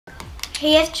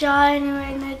Hey, it's John,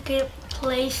 and we're gonna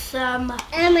play some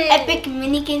epic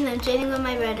minigames. I'm training with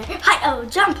my brother. Hi! Oh,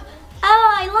 jump!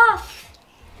 Oh, I lost!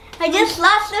 I just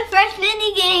lost the first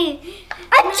minigame!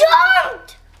 I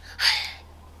jumped!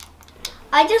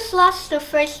 I just lost the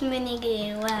first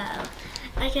minigame. Wow.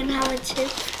 I can have a tip.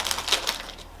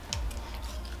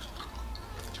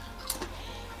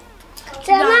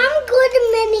 So I'm good at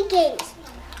minigames.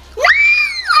 No!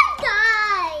 I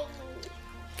died!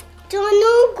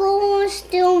 Don't go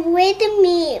still with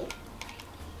me.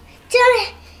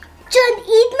 John,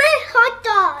 eat my hot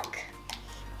dog.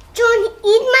 John,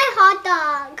 eat my hot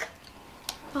dog.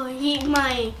 Oh, eat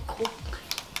my Coke.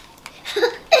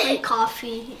 My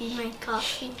coffee. Eat my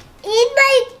coffee. Eat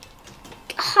my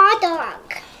hot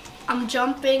dog. I'm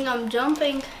jumping.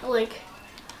 Like,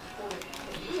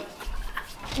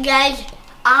 guys,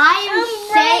 I'm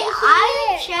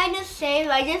trying to save.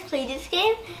 I just played this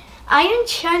game. I am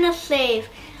trying to save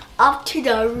up to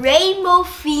the Rainbow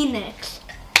Phoenix.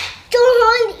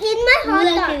 John, eat my hot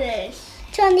dog. Look at this.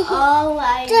 John, Oh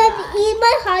my John, God. eat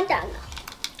my hot dog.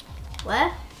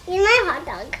 What? Eat my hot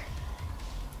dog.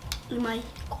 Eat my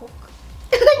Coke.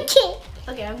 Okay.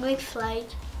 Okay, I'm going to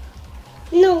slide.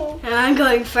 No. And I'm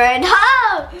going for it.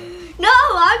 No! No,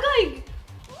 I'm going.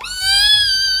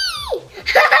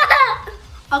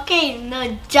 Okay,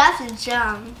 no, just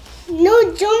jump.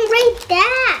 No, jump right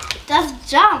there. Just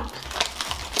jump.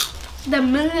 The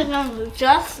minigame,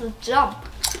 just jump.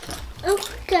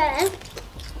 Okay.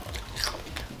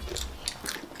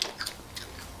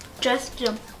 Just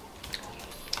jump.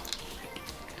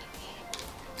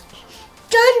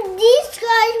 John, these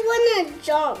guys wanna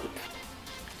jump.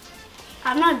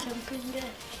 I'm not jumping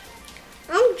yet.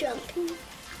 I'm jumping.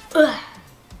 Ugh.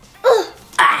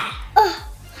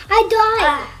 I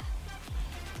died.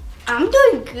 I'm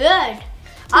doing good.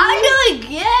 I'm doing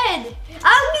good.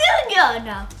 I'm doing good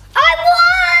now. I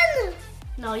won!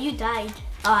 No, you died.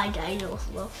 Oh, I died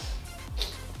also.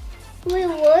 Wait,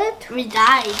 what? We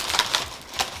died.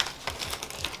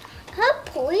 A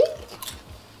point?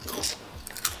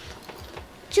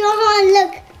 John,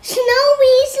 look.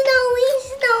 Snowy, snowy,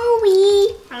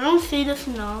 snowy. I don't see the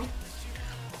snow.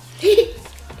 I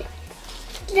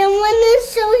wanna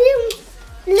show him.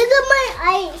 Look at my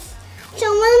eyes.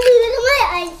 Someone look at my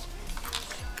eyes.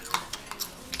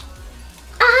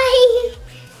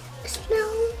 Snow.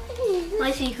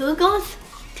 Let's see who goes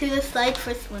to the slide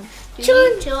first one.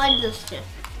 John. 3, 2, 1, just it.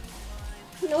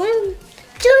 No,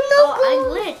 John, no. Oh, I go.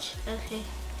 glitched. Okay.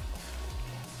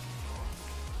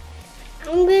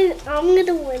 I'm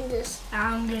gonna win this.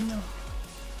 I'm gonna.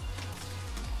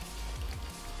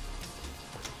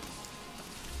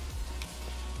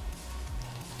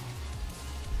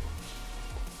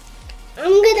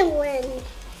 I'm gonna win.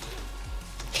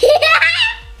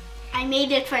 I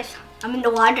made it first. I'm in the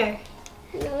water.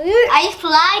 No, you're. I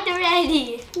slide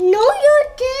already. No, you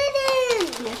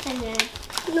didn't. Yes, I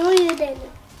did. No, you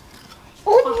didn't.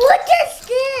 Oh, what is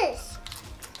this?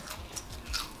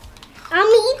 I'm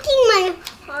eating my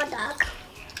hot dog.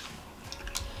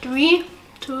 3,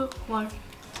 2, 1.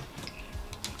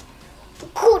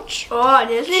 Coach. Oh,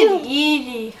 this is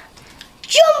easy.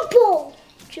 Jumbo.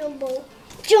 Jumbo.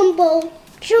 Jumbo.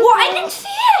 Jumbo. Oh, I didn't see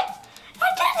it. I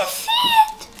didn't see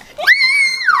it.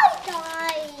 No, I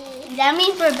died. That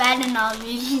means we're bad in all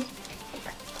these.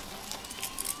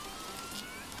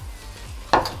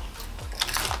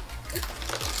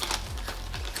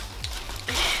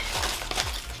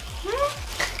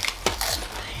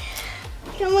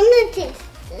 I want to taste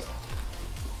this.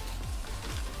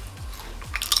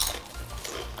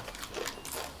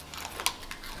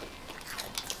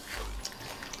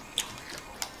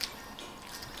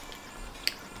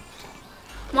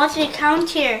 Mochi, count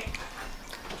here.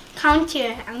 Count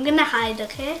here. I'm gonna hide,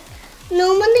 okay?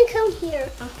 No, I'm gonna come here.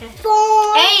 Okay.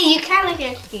 4. Hey, you can't look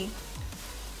at your screen.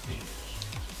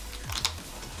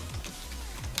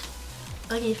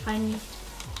 Okay, find me.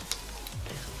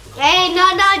 Hey, no,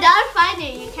 don't find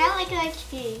it. You can't look at your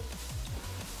screen.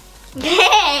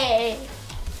 Hey!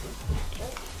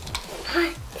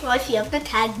 Mochi, you have to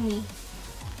tag me.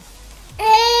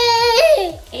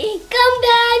 Hey, come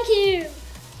back here.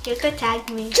 You could tag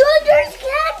me. John, there's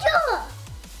Kanya.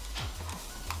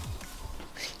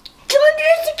 John,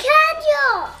 there's a Kanya.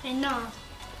 I know.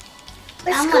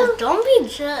 Let's go. Don't be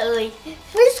like.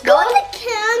 Let's go to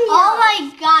Kanya. Oh my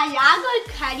gosh, I'm going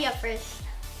Kenya first.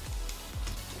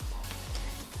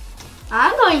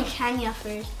 I'm going Kenya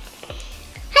first.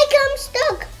 Hey, I'm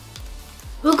stuck.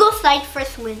 Who goes slide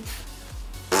first wins.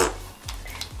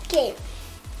 Okay.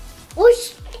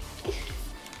 Whoosh.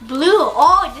 Blue.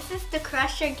 Oh, this is the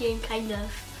Crusher game, kind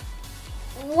of.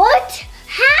 What?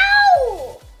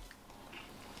 How?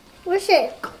 Where's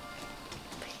it?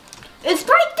 It's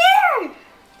right there.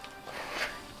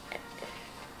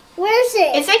 Where is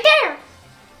it? It's right there.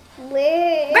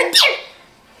 Where? Right there.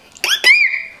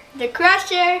 The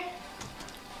crusher.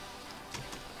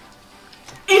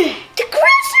 The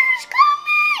crusher is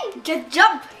coming! Just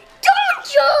jump. Don't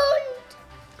jump!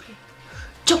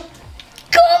 Jump.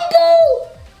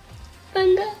 Combo!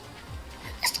 Banga.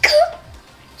 Let's go.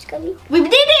 It's coming. We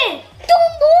did it.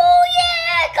 Combo!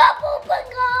 Yeah! Combo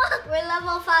banga! We're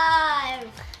level 5.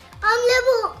 I'm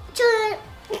level...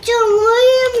 John,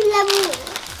 William level...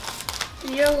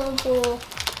 You're level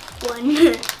 1.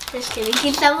 Just kidding.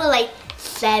 He's level like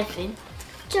 7.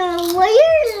 John, what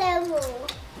your level?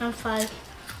 I'm 5.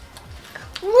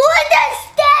 What is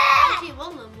that? Okay,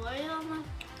 what level are you on?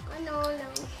 I don't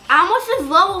know. Amos is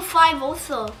level 5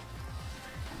 also.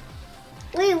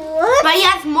 Wait, what? But he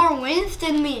has more wins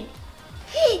than me.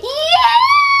 Yeah!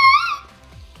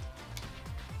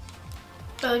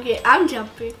 Okay, I'm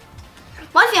jumping.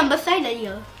 Mossy, I'm beside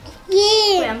you.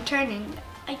 Wait, Yeah. I'm turning.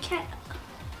 I can't.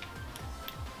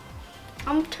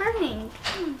 I'm turning.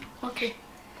 Okay.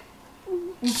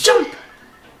 Jump!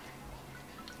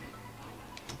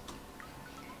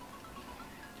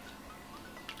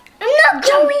 I'm not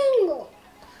going.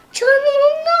 John,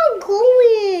 I'm not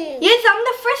going. Yes, I'm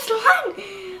the first one.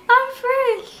 I'm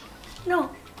first. No.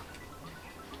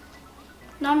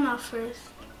 No, I'm not first.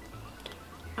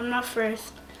 I'm not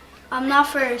first. I'm not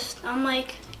first. I'm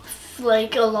like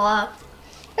a lot.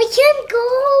 I can't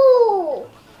go.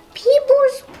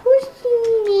 People's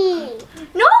pushing me.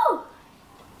 No!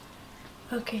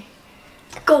 Okay.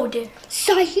 Go there.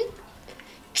 Sorry.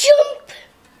 Jump.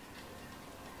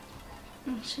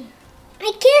 Let's see.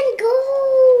 I can't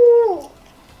go.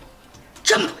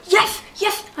 Jump! Yes!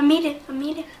 Yes! I made it. I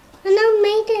made it. I never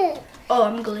made it. Oh,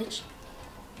 I'm glitched.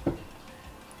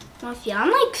 Let's see. I'm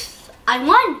like... I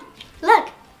won. Look.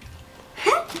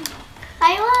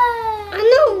 I won. I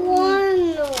don't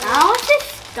want to. I was just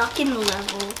stuck in the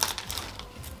level.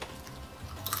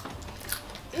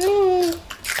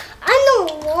 I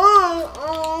don't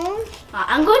want.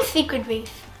 I'm going secret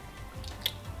base.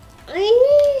 I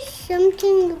need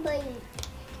something to buy.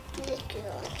 This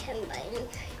girl can buy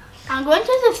it. I'm going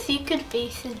to the secret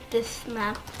base in this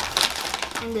map.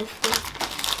 And this thing.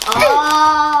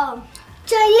 Oh!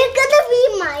 So you're gonna be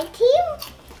my team?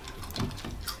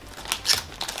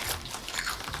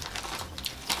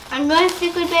 I'm going to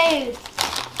secret base.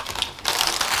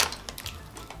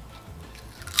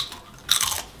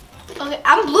 Okay,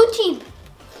 I'm blue team.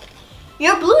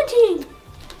 You're blue team.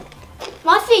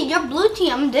 Mossy, you're blue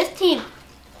team. I'm this team.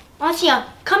 Mossy,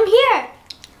 come here.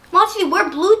 Mossy, we're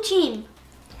blue team.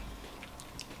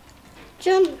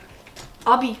 Jump.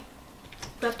 Obby.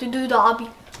 We have to do the obby.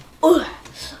 Ugh.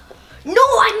 No,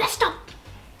 I messed up.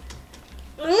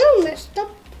 I messed up.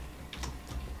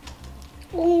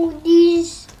 Oh,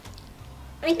 these.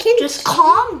 I can't. Just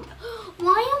calm.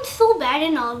 Why am I so bad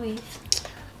in obbies?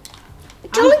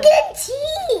 Don't get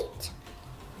cheat.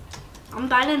 I'm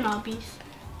bad in obbies.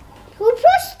 Who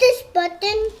pressed this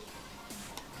button?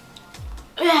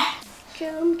 Ugh.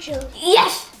 Jump, jump.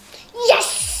 Yes.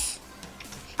 Yes.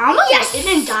 I almost Yes.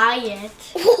 didn't die yet.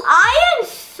 I am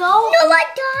so... No, I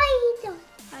died.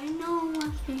 I know,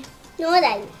 Mossy. No, I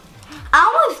died. I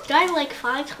almost died like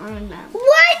 5 times now.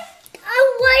 What?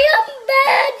 Why I'm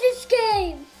bad this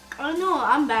game? I know,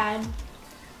 I'm bad.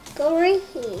 Go right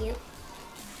here.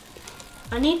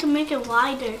 I need to make it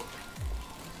wider.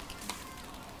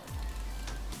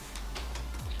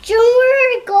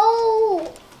 Where to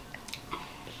go?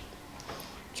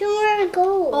 Where to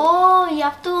go? Oh, you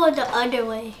have to go the other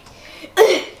way.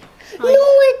 No,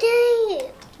 I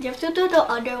did. You have to do the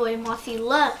other way, Mossy.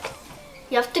 Look.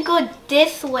 You have to go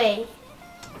this way.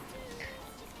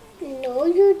 No,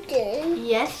 you didn't.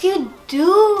 Yes, you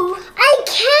do. I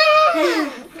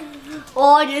can't.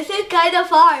 Oh, this is kind of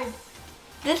hard.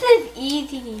 This is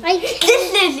easy. I can't.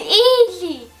 This is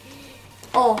easy.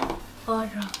 Oh, no.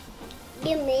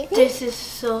 You made it. This is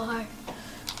so hard.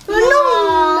 No,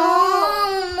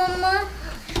 Mama.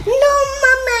 No,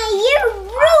 Mama. You're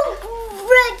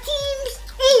Roblox team's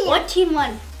in. What team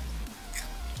won?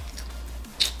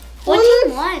 What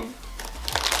team won?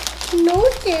 No,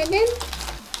 didn't.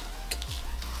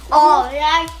 Oh,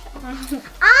 yeah.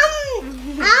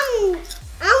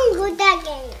 I'm good at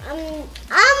game.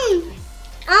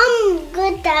 I'm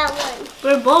good at one.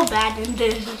 We're both bad in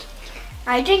this.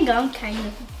 I think I'm kind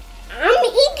of. I'm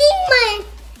eating my.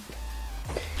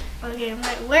 Okay,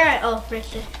 where? Oh, right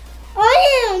there. I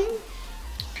am.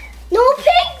 No,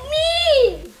 pick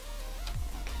me.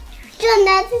 John,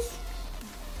 that is.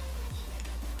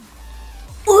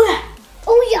 Ooh.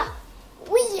 Oh yeah.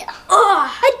 Oh yeah. Oh.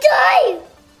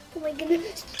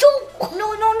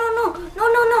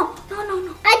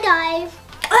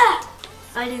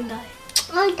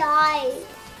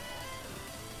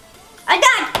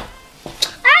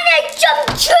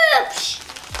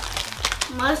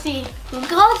 Marcy, who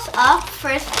goes up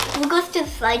first? Who goes to the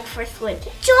slide first? Win.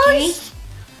 George.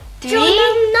 Three,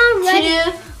 I'm not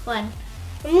ready. 2, 1.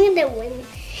 I'm gonna win.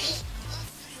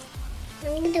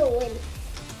 I'm gonna win.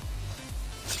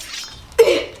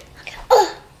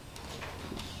 Oh.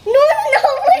 No,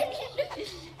 wait.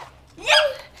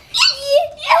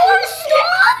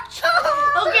 Stop.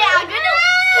 Okay, I'm gonna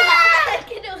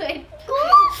win.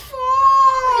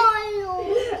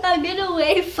 I'm gonna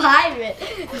wait 5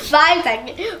 minutes. 5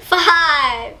 seconds.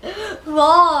 5,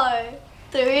 4,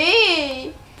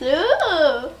 3, 2,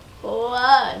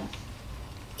 1.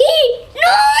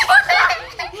 No!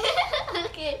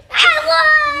 Okay. I won!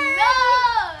 No!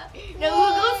 No, who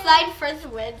goes slide first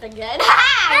wins again.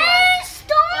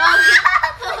 Stop!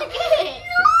 Okay. No!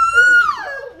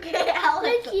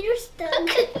 My feet are stuck.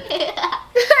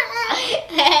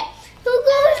 Who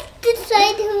goes to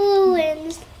decide who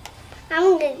wins?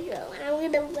 I'm gonna go. I'm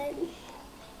gonna win.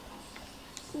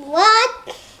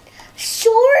 What?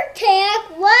 Short tag?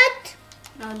 What?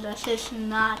 No, this is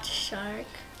not shark.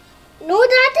 No,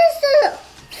 that is the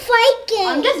fight game.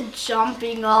 I'm just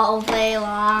jumping all day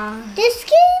long. This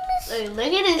game is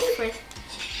Look at this first.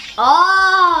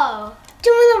 Oh!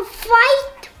 doing a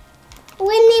fight. When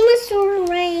name is sort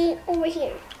right over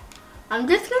here. I'm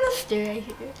just gonna stay right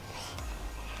here.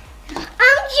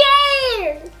 I'm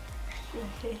Jared.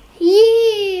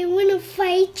 Yeah, wanna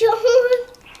fight, John?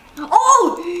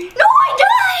 Oh! No, I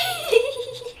died!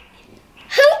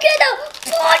 I'm gonna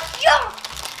punch you.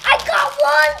 I got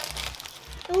one.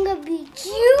 I'm gonna beat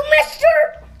you, mister.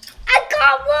 I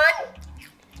got one.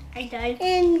 I died.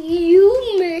 And you,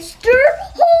 mister.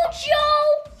 Hold you.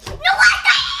 No, I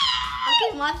died.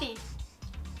 Okay, Marty.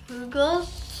 Who goes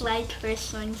slide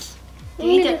first ones?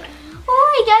 I'm gonna- Oh,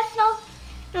 I guess no.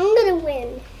 I'm gonna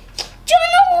win.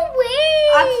 John,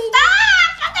 win. Stop!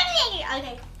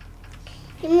 Okay.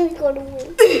 I'm gonna go to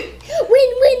win. win.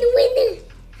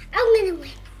 I'm gonna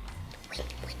win. Win.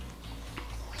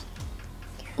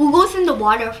 Who goes in the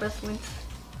water first wins?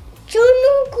 John,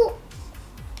 no go.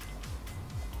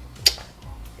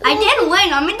 I didn't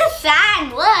win. I'm in the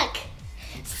sand. Look.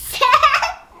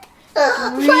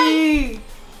 Fine.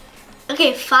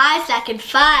 Okay, 5 seconds.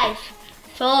 5,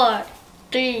 4,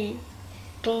 3,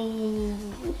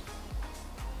 2,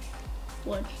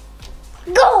 1.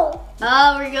 Go.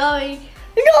 Oh, we're going.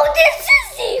 No, this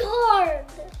is hard.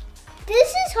 This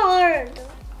is hard.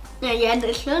 Yeah,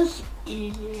 this one's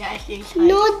easy. Actually, it's hard.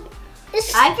 No,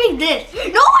 this. I picked this.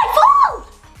 No, I fall!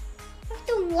 I have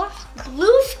to walk.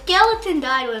 Blue skeleton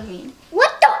died with me.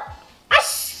 What the?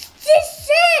 This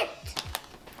it.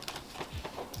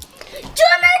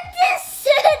 Jonah, this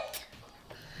it.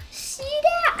 See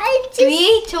that? I just.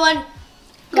 3, 2, 1. Go.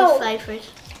 Go slide first.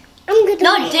 I'm gonna.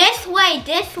 No, win. this way.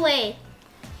 This way.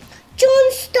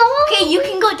 John, stop. Okay, you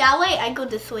can go that way. I go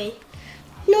this way.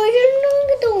 No, you're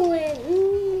not gonna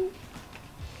win.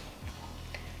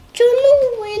 John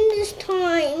will win this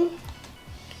time.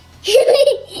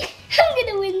 I'm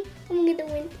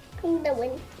gonna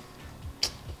win.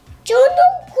 John,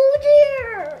 don't go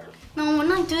there. No, we're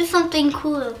not doing something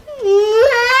cool.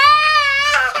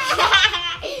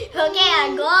 Okay,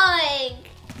 I'm going.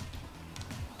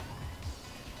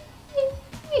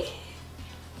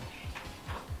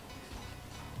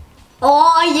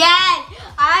 Oh yes!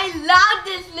 I love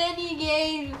this mini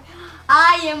game.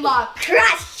 I am a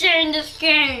crusher in this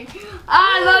game.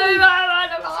 I love it.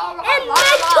 And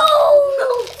let's go.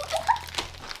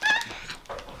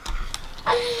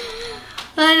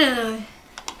 I don't know.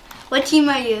 What team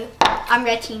are you? I'm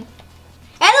red team.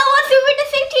 Hello, what's we're the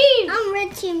same team? I'm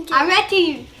red team too. I'm red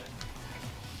team.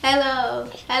 Hello.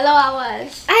 Hello, I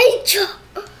was.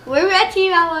 We're red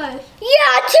team, I was.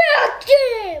 Yeah, attack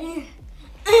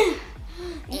them.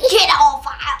 Get off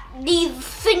these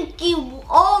stinky,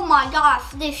 oh my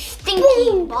gosh, this stinky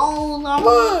Boom. balls.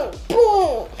 Boom,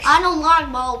 boom. I don't like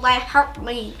balls, they hurt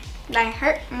me. They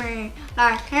hurt me. They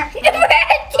hurt me.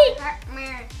 Red They team. hurt me.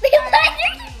 They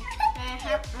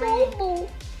hurt me. Boom.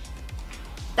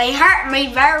 They hurt me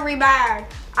very bad.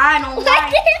 I don't What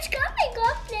like is coming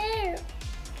up there?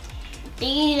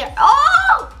 these.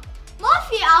 Oh!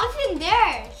 Mossy, I was in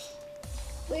theirs.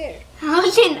 Where? I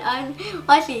was in,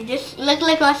 Mossy, just look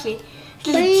like Mossy.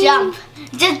 Just Bing. jump.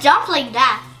 Just jump like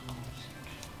that.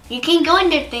 You can go in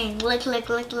their thing. Look.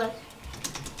 Ow,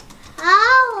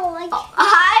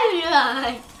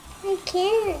 I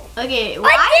can't. Okay,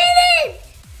 why? I did it!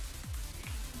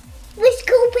 Let's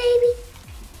go, baby.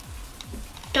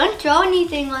 Don't throw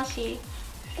anything, Mossy.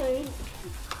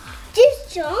 Just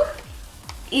jump.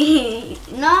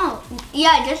 No.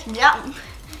 Yeah, just jump.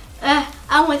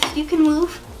 You can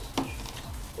move.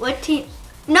 What team?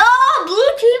 No,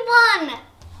 blue team won.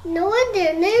 No, I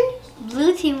didn't.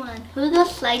 Blue team won. Who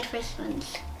goes slide first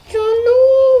wins? Don't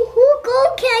know who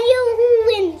go Kenya, who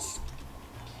wins.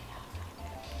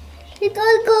 We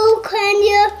gotta go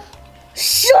Kenya.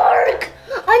 Shark!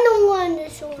 I don't want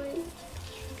this one.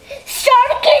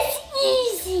 Shark is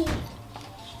easy.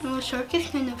 No, shark is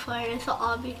kind of hard. It's an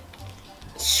obby.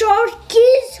 Shark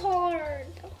is hard.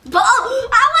 But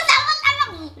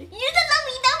you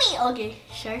didn't know me. Okay,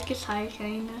 shark is hard,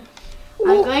 kinda.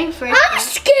 I'm going first. I'm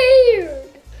scared.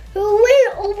 Who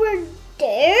went over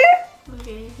there?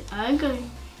 Okay, I'm going.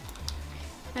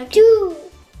 Okay. 2,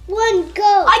 1,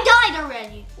 go. I died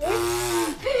already.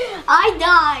 I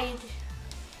died.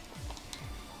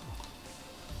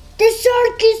 The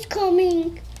shark is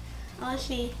coming. Let's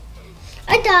see.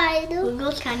 I died. Who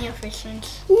goes Kanye first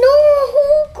wins? No,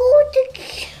 who go to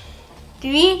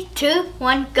 3, 2,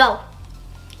 1, go.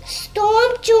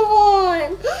 Stomp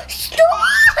John?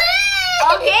 Stomp!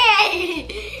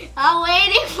 Okay. I'm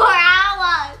waiting for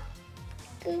hours.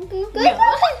 Go, go, go, No.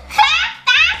 go.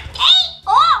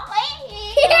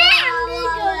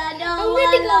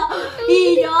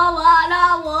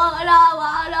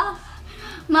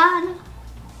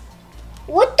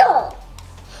 What the?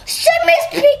 Someone's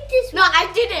picked this. No, I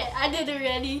did it. I did it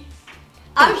already.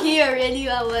 I'm here already.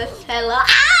 I was. Hello.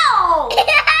 Ow!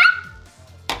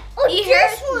 Oh, He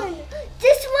this hurt one.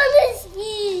 This one is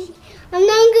easy. I'm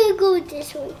not gonna go with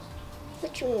this one.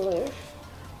 Which one?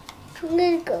 I'm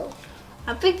gonna go.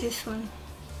 I picked this one.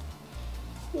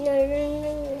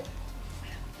 No.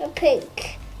 I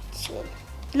pick this one.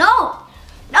 No.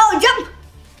 No, jump.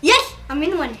 Yes, I'm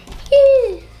in one.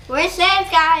 Yeah. We're safe,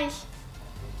 guys.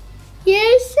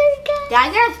 Yes, sir, guys.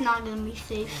 That girl's not gonna be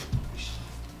safe.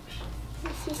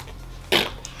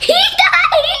 He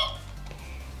died.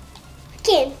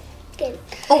 Again.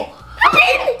 Oh,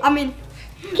 I'm in.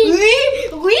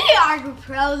 We are the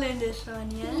pros in this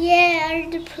one, yeah? Yeah, are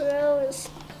the pros.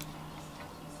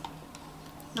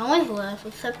 No one's left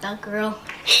except that girl.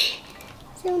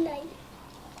 So nice.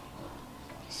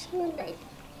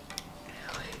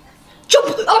 Jump!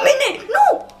 I'm in it!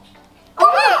 No!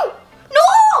 Oh, no!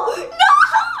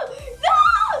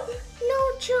 No,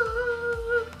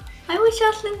 John. I wish I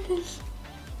was like this.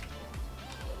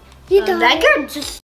 You died. That girl just